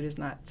because food is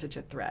not such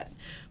a threat.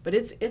 But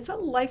it's a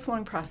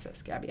lifelong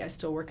process, Gabby. I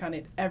still work on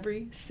it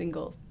every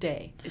single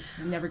day. It's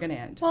never going to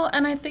end. Well,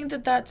 and I think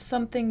that that's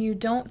something you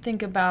don't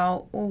think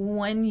about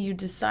when you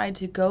decide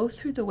to go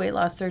through the weight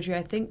loss surgery.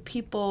 I think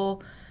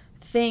people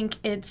think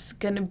it's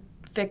going to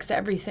fix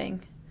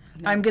everything.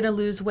 No. I'm going to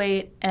lose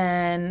weight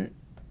and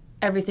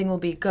everything will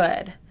be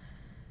good.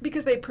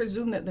 Because they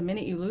presume that the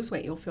minute you lose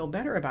weight, you'll feel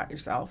better about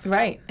yourself.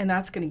 Right. And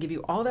that's going to give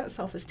you all that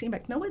self-esteem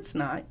back. No, it's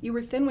not. You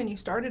were thin when you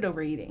started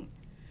overeating.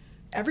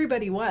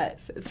 Everybody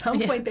was. At some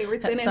point, they were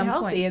thin and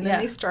healthy, and then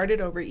they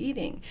started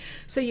overeating.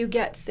 So you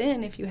get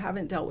thin if you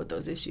haven't dealt with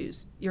those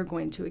issues. You're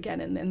going to again.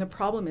 And then the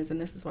problem is,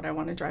 and this is what I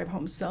want to drive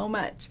home so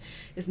much,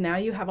 is now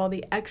you have all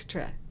the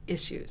extra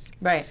issues.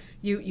 Right.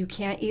 You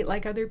can't eat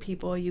like other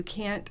people. You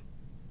can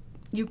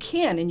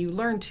and you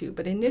learn to,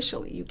 but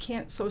initially you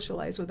can't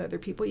socialize with other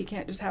people. You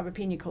can't just have a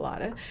pina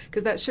colada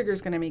because that sugar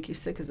is going to make you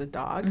sick as a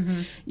dog.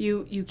 Mm-hmm.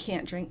 You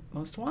can't drink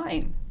most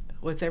wine.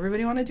 What's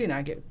everybody want to do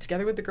now? Get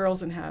together with the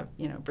girls and have,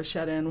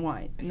 bruschetta and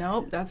wine.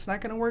 No, that's not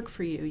going to work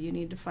for you. You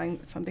need to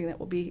find something that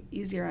will be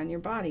easier on your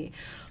body.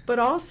 But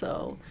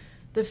also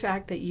the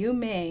fact that you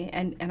may,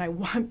 and I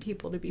want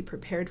people to be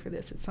prepared for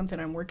this. It's something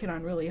I'm working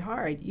on really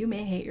hard. You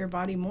may hate your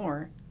body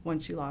more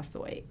once you lost the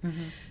weight.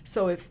 Mm-hmm.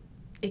 So if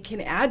it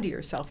can add to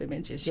your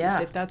self-image issues. Yeah.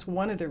 If that's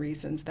one of the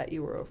reasons that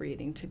you were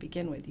overeating to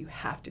begin with, you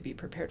have to be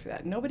prepared for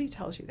that. Nobody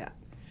tells you that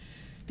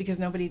because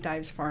nobody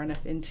dives far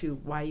enough into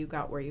why you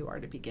got where you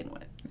are to begin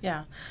with.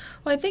 Yeah.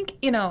 Well, I think,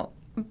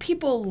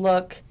 people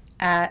look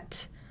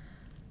at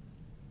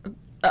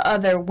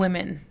other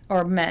women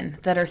or men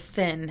that are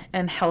thin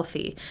and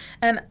healthy,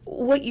 and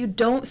what you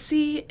don't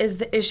see is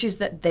the issues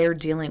that they're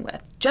dealing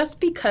with.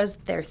 Just because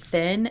they're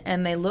thin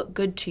and they look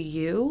good to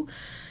you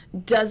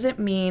doesn't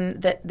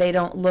mean that they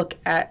don't look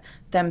at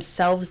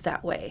themselves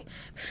that way.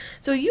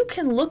 So you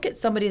can look at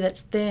somebody that's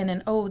thin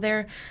and,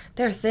 they're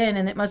thin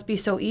and it must be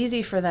so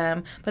easy for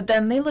them, but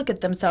then they look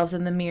at themselves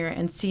in the mirror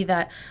and see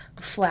that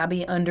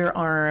flabby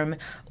underarm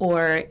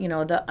or,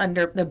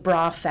 the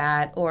bra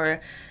fat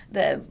or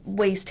the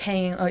waist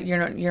hanging or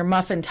your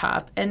muffin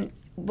top, and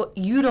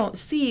you don't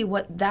see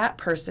what that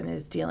person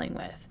is dealing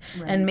with.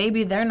 Right. And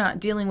maybe they're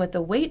not dealing with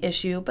a weight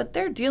issue, but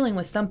they're dealing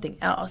with something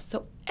else.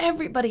 So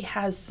everybody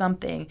has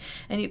something,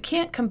 and you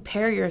can't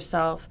compare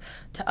yourself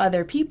to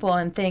other people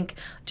and think,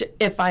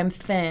 if I'm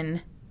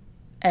thin,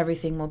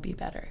 everything will be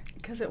better.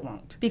 Because it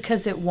won't.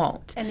 Because it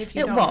won't. And if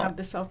you don't have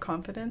the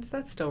self-confidence,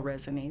 that still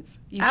resonates.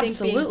 You think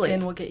being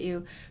thin will get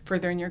you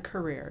further in your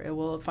career. It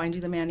will find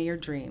you the man of your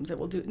dreams. It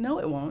will do. No,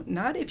 it won't.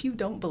 Not if you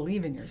don't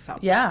believe in yourself.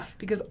 Yeah.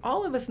 Because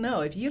all of us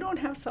know if you don't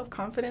have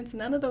self-confidence,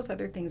 none of those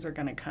other things are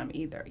going to come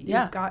either.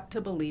 You've got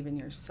to believe in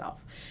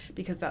yourself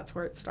because that's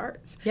where it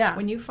starts. Yeah.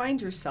 When you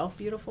find yourself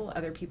beautiful,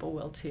 other people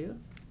will too.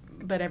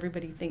 But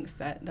everybody thinks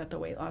that the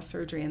weight loss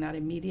surgery and that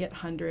immediate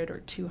 100 or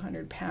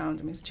 200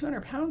 pounds, it's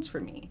 200 pounds for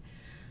me.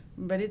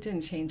 But it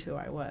didn't change who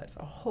I was.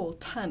 A whole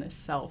ton of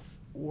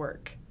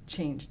self-work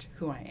changed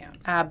who I am.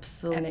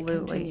 Absolutely. And it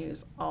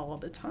continues all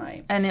the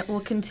time. And it will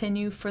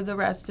continue for the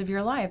rest of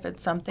your life.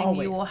 It's something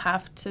you will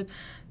have to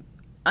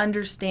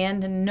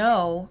understand and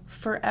know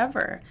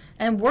forever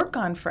and work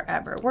on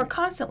forever. We're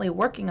constantly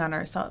working on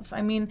ourselves.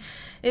 I mean,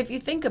 if you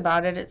think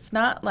about it, it's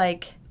not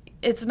like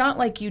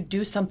you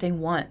do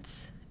something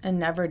once and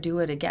never do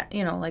it again.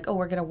 You know, like, oh,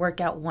 we're going to work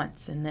out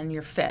once and then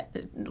you're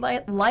fit.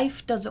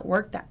 Life doesn't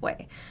work that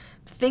way.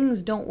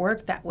 Things don't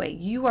work that way.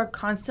 You are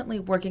constantly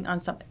working on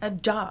something, a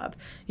job.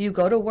 You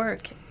go to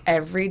work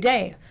every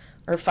day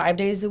or 5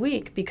 days a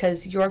week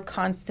because you're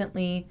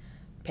constantly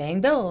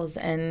paying bills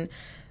and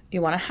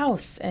you want a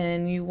house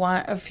and you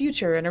want a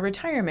future and a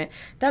retirement.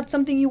 That's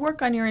something you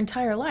work on your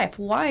entire life.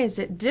 Why is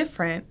it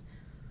different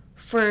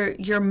for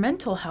your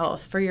mental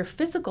health, for your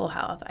physical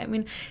health? I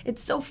mean,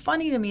 it's so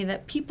funny to me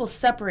that people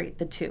separate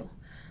the two.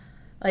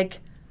 Like,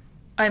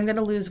 I'm going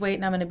to lose weight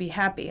and I'm going to be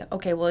happy.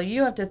 Okay, well,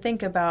 you have to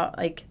think about,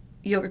 like,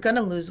 you're going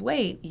to lose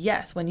weight.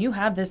 Yes, when you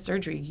have this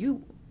surgery,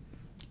 you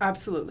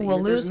absolutely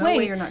will lose weight. There's no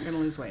way you're not going to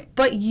lose weight.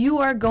 But you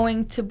are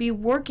going to be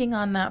working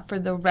on that for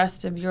the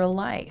rest of your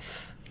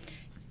life.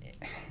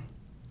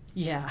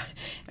 Yeah,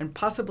 and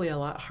possibly a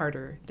lot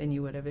harder than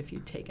you would have if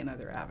you'd taken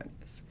other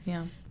avenues.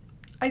 Yeah.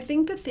 I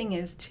think the thing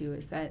is, too,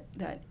 is that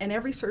and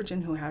every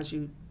surgeon who has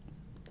you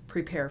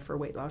prepare for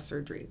weight loss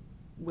surgery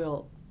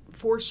will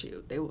force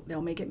you.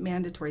 They'll make it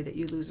mandatory that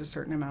you lose a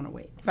certain amount of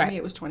weight. For me,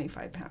 it was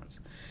 25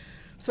 pounds.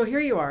 So here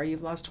you are,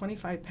 you've lost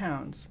 25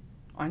 pounds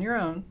on your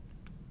own,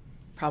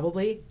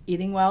 probably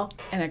eating well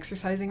and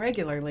exercising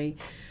regularly,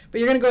 but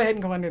you're going to go ahead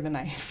and go under the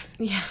knife.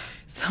 Yeah.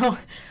 So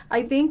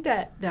I think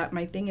that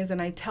my thing is, and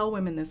I tell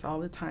women this all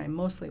the time,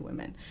 mostly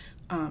women,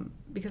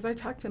 because I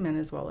talk to men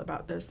as well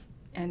about this,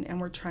 and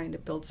we're trying to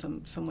build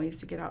some ways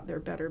to get out there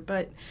better,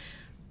 but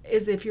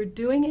is if you're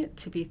doing it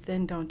to be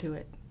thin, don't do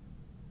it.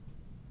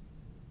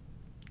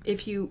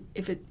 If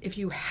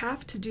you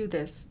have to do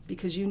this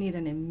because you need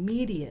an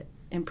immediate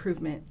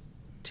improvement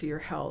to your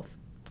health,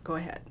 go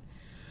ahead.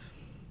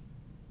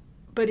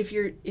 But if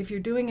you're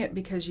doing it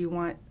because you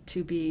want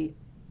to be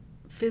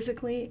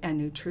physically and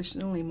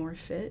nutritionally more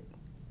fit,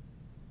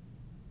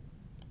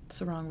 it's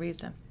the wrong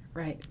reason.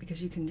 Right,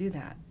 because you can do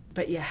that.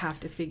 But you have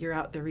to figure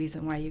out the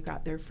reason why you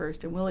got there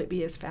first. And will it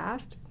be as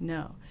fast?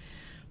 No.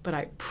 But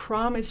I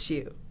promise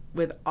you,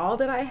 with all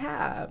that I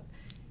have,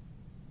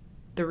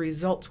 the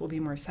results will be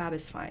more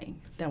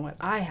satisfying than what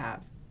I have,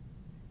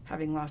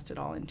 having lost it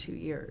all in 2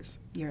 years,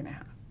 year and a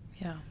half.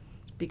 Yeah.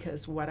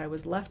 Because what I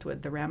was left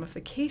with, the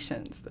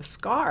ramifications, the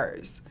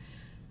scars,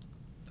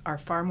 are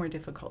far more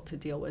difficult to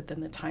deal with than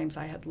the times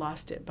I had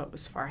lost it but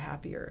was far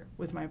happier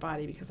with my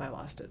body because I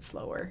lost it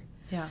slower.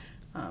 Yeah.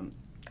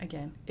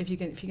 Again, if you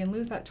can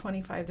lose that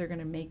 25 they're going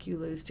to make you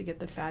lose to get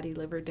the fatty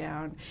liver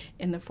down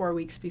in the 4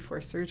 weeks before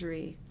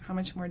surgery, how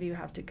much more do you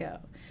have to go?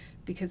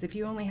 Because if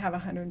you only have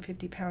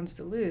 150 pounds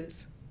to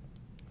lose,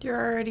 you're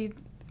already,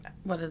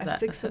 what is that? A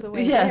sixth of the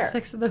way there. Yeah, a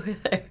sixth of the way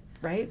there.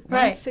 Right?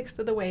 Right. 1/6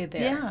 of the way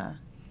there. Yeah.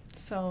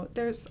 So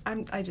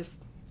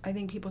I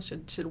think people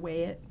should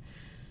weigh it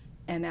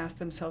and ask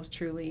themselves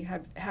truly,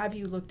 have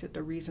you looked at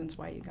the reasons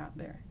why you got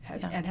there?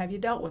 And have you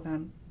dealt with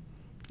them?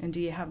 And do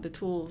you have the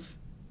tools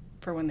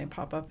for when they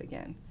pop up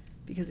again?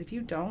 Because if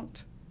you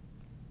don't,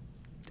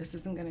 this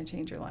isn't going to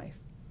change your life.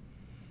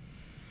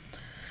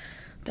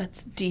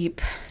 That's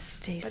deep,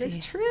 Stacy. But it's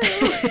true.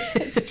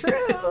 It's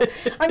true.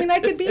 I mean,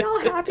 I could be all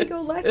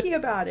happy-go-lucky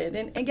about it.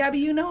 And Gabby,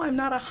 you know I'm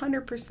not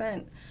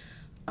 100%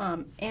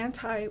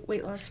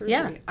 anti-weight loss surgery.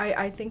 Yeah.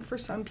 I think for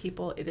some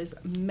people it is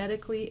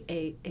medically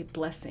a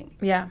blessing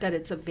that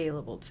it's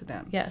available to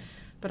them. Yes.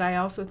 But I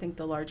also think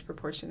the large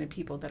proportion of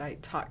people that I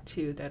talk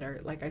to that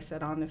are, like I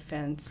said, on the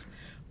fence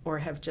or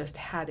have just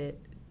had it,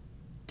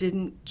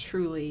 didn't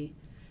truly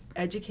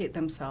educate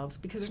themselves,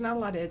 because there's not a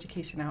lot of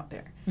education out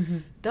there. Mm-hmm.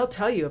 They'll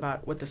tell you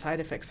about what the side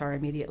effects are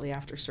immediately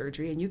after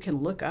surgery, and you can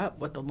look up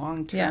what the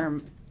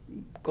long-term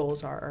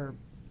goals are, or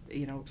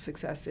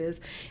success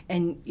is,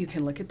 and you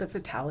can look at the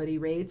fatality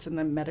rates and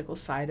the medical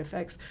side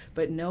effects,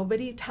 but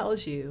nobody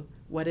tells you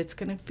what it's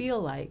going to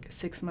feel like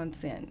 6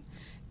 months in,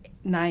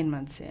 9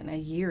 months in, a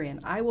year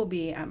in. I will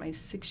be at my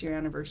 6-year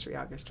anniversary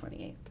August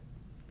 28th,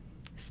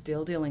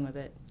 still dealing with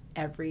it.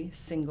 Every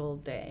single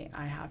day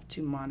I have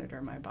to monitor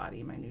my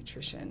body, my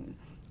nutrition,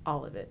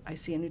 all of it. I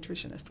see a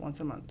nutritionist once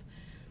a month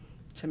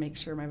to make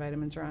sure my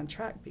vitamins are on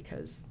track,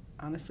 because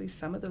honestly,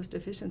 some of those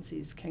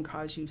deficiencies can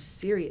cause you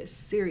serious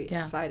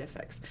side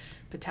effects.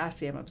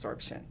 Potassium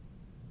absorption.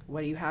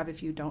 What do you have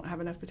if you don't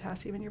have enough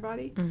potassium in your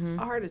body? Mm-hmm.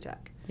 A heart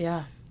attack.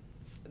 Yeah.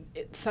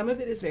 Some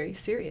of it is very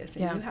serious,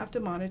 and you have to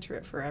monitor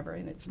it forever,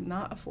 and it's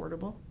not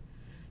affordable.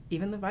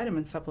 Even the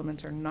vitamin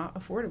supplements are not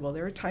affordable.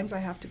 There are times I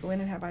have to go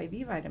in and have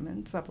IV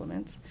vitamin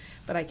supplements,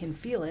 but I can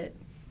feel it.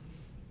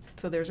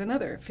 So there's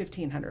another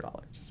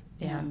 $1,500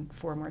 and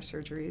 4 more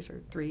surgeries or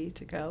 3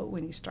 to go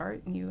when you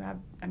start. And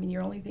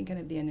you're only thinking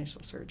of the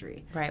initial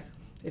surgery. Right.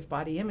 If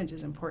body image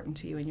is important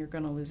to you and you're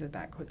going to lose it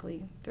that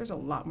quickly, there's a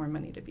lot more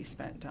money to be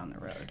spent down the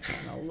road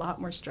and a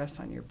lot more stress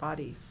on your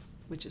body,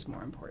 which is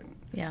more important.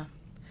 Yeah.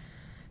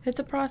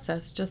 It's a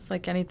process, just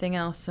like anything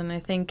else. And I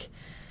think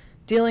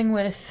dealing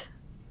with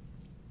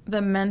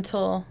the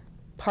mental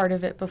part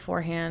of it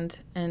beforehand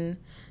and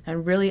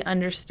really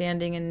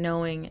understanding and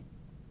knowing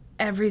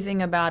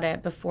everything about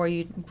it before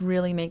you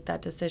really make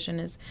that decision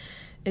is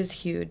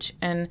huge.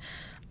 And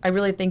I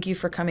really thank you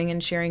for coming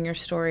and sharing your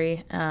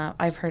story.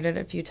 I've heard it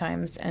a few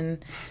times,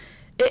 and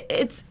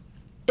it's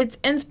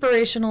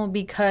inspirational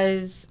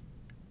because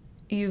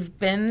you've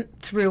been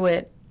through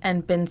it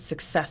and been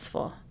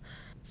successful.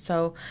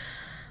 So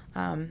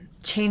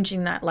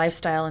changing that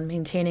lifestyle and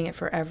maintaining it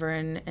forever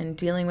and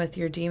dealing with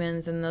your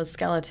demons and those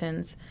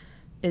skeletons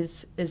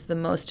is the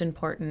most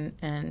important.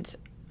 And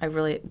I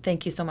really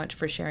thank you so much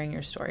for sharing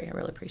your story. I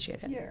really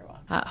appreciate it. You're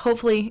welcome.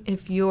 Hopefully,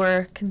 if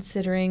you're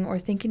considering or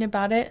thinking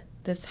about it,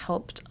 this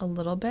helped a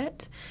little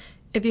bit.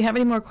 If you have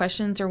any more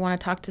questions or want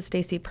to talk to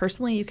Stacy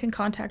personally, you can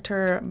contact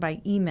her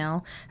by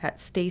email at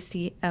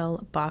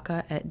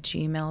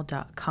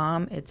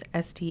stacyLbaca@gmail.com. It's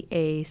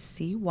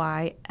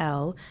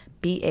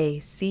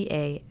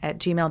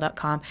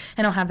STACYLBACA@gmail.com.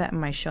 And I'll have that in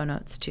my show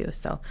notes too.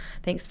 So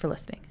thanks for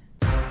listening.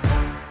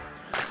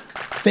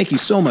 Thank you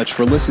so much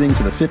for listening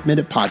to the Fit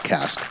Minute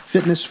Podcast,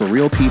 Fitness for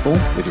Real People,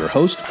 with your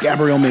host,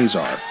 Gabrielle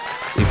Mazar.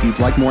 If you'd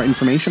like more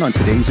information on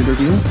today's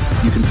interview,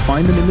 you can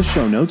find them in the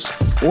show notes,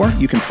 or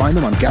you can find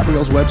them on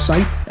Gabrielle's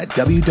website at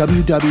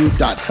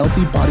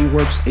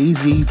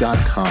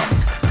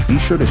www.healthybodyworksaz.com. Be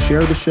sure to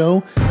share the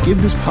show,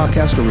 give this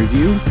podcast a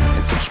review,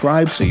 and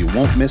subscribe so you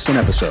won't miss an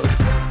episode.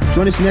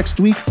 Join us next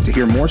week to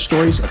hear more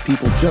stories of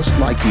people just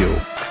like you.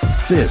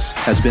 This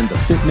has been the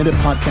Fit Minute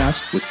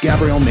Podcast with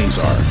Gabrielle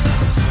Mazar.